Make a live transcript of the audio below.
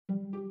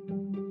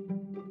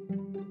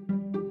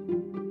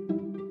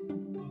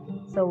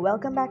So,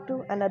 welcome back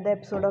to another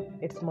episode of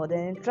It's More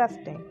Than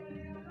Interesting.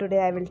 Today,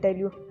 I will tell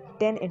you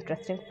 10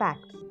 interesting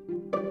facts.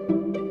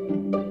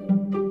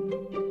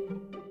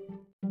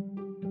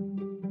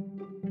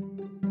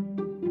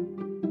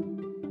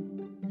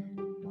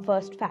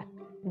 First fact.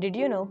 Did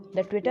you know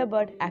the Twitter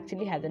bird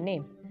actually has a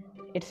name?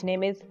 Its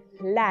name is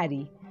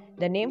Larry.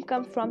 The name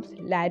comes from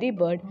Larry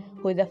Bird,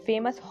 who is a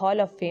famous Hall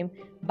of Fame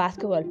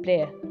basketball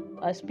player.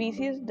 A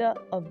species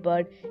of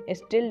bird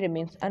still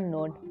remains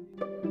unknown.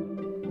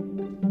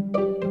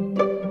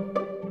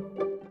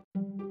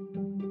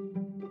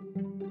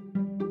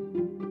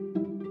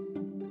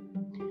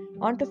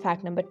 On to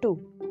fact number 2.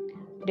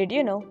 Did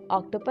you know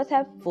octopus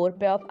have 4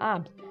 pair of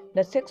arms?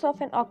 The 6 of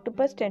an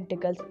octopus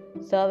tentacles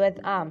serve as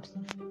arms,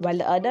 while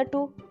the other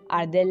 2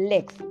 are their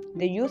legs.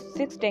 They use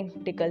 6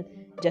 tentacles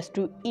just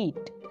to eat.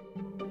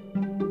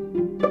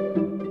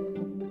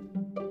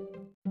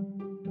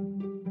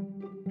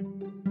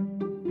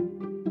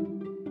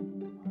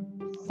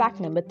 Fact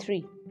number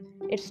 3.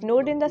 It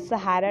snowed in the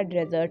Sahara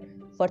Desert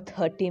for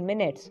 30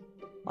 minutes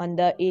on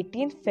the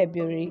 18th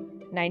February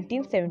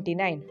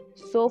 1979.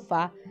 So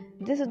far,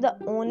 this is the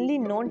only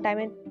known time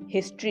in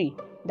history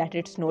that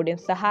it snowed in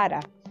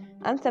Sahara.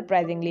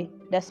 Unsurprisingly,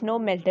 the snow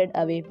melted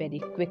away very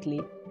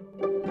quickly.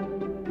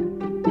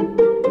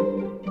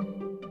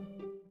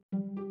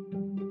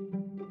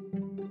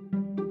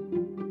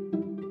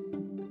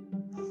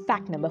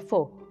 Fact number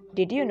 4.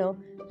 Did you know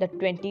the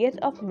 20th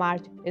of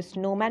March is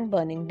Snowman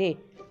Burning Day?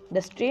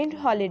 The strange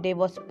holiday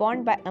was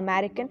spawned by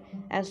American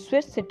and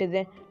Swiss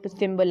citizens to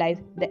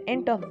symbolize the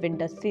end of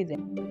winter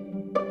season.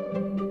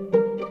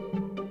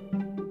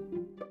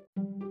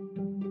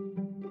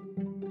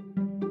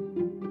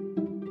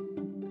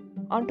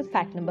 On to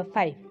fact number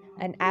 5.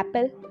 An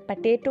apple,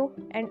 potato,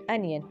 and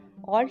onion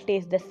all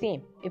taste the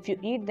same if you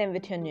eat them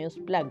with your nose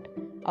plugged.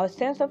 Our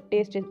sense of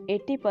taste is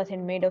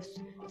 80% made of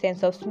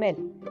sense of smell.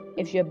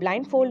 If you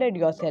blindfolded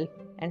yourself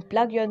and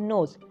plug your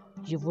nose,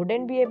 you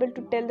wouldn't be able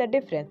to tell the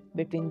difference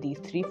between these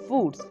 3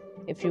 foods.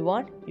 If you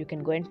want, you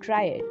can go and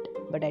try it,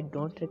 but I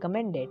don't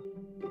recommend it.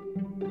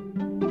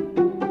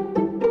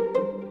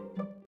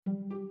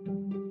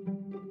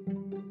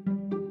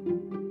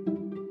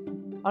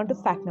 On to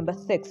fact number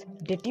 6.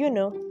 Did you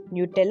know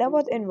Nutella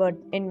was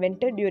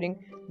invented during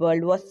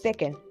World War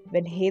II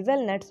when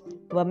hazelnuts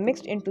were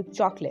mixed into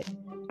chocolate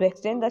to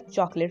extend the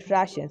chocolate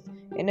rations?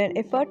 In an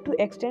effort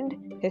to extend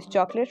his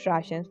chocolate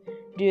rations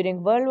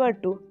during World War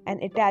II,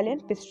 an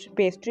Italian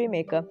pastry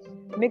maker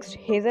mixed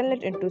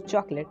hazelnut into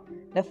chocolate.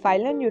 The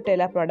final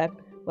Nutella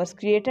product was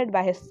created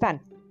by his son,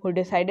 who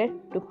decided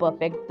to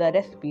perfect the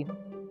recipe.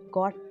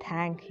 God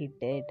thank he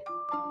did.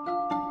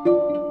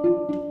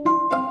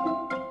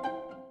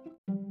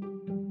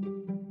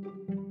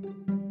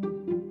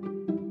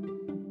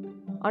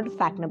 On to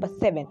fact number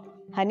 7.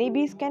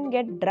 Honeybees can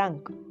get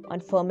drunk on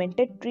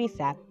fermented tree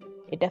sap.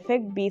 It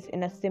affects bees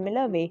in a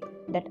similar way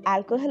that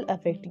alcohol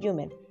affects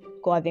humans,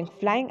 causing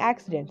flying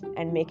accidents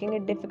and making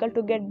it difficult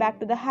to get back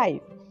to the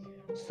hive.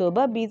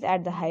 Sober bees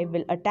at the hive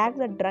will attack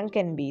the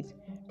drunken bees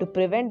to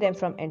prevent them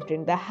from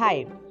entering the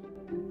hive.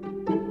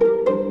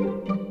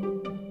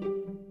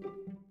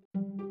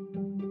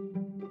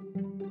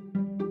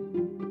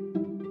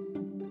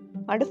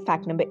 On to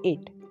fact number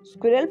 8.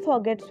 Squirrel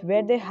forgets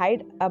where they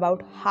hide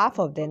about half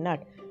of their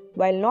nut.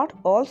 While not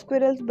all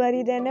squirrels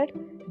bury their nut,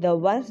 the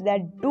ones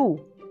that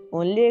do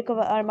only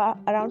recover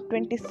around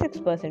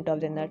 26% of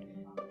their nut.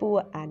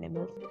 Poor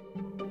animals.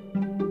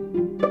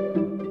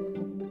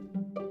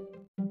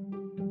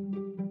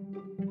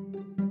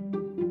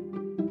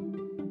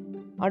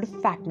 On to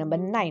fact number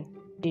 9.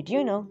 Did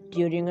you know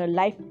during your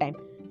lifetime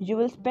you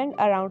will spend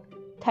around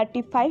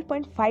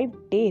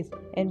 35.5 days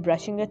in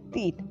brushing your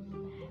teeth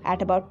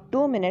at about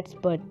 2 minutes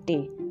per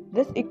day?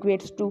 This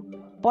equates to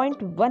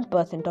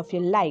 0.1% of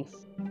your life.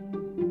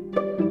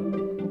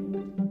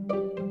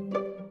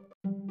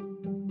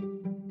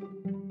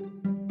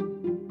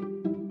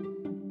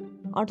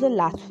 On to the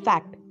last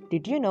fact.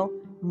 Did you know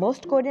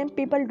most Korean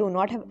people do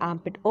not have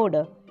armpit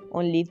odor?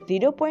 Only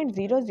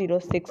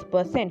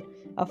 0.006%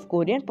 of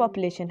Korean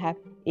population have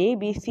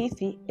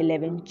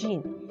ABCC11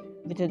 gene,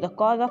 which is the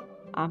cause of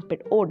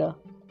armpit odor.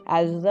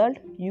 As a result,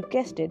 you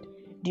guessed it,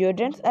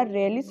 deodorants are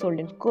rarely sold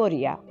in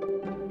Korea.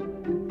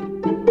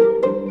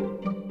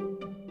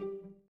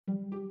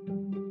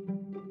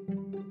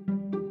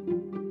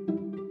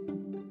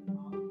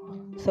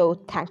 So,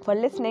 thanks for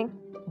listening.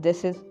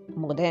 This is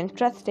More Than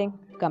Interesting.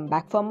 Come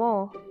back for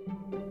more.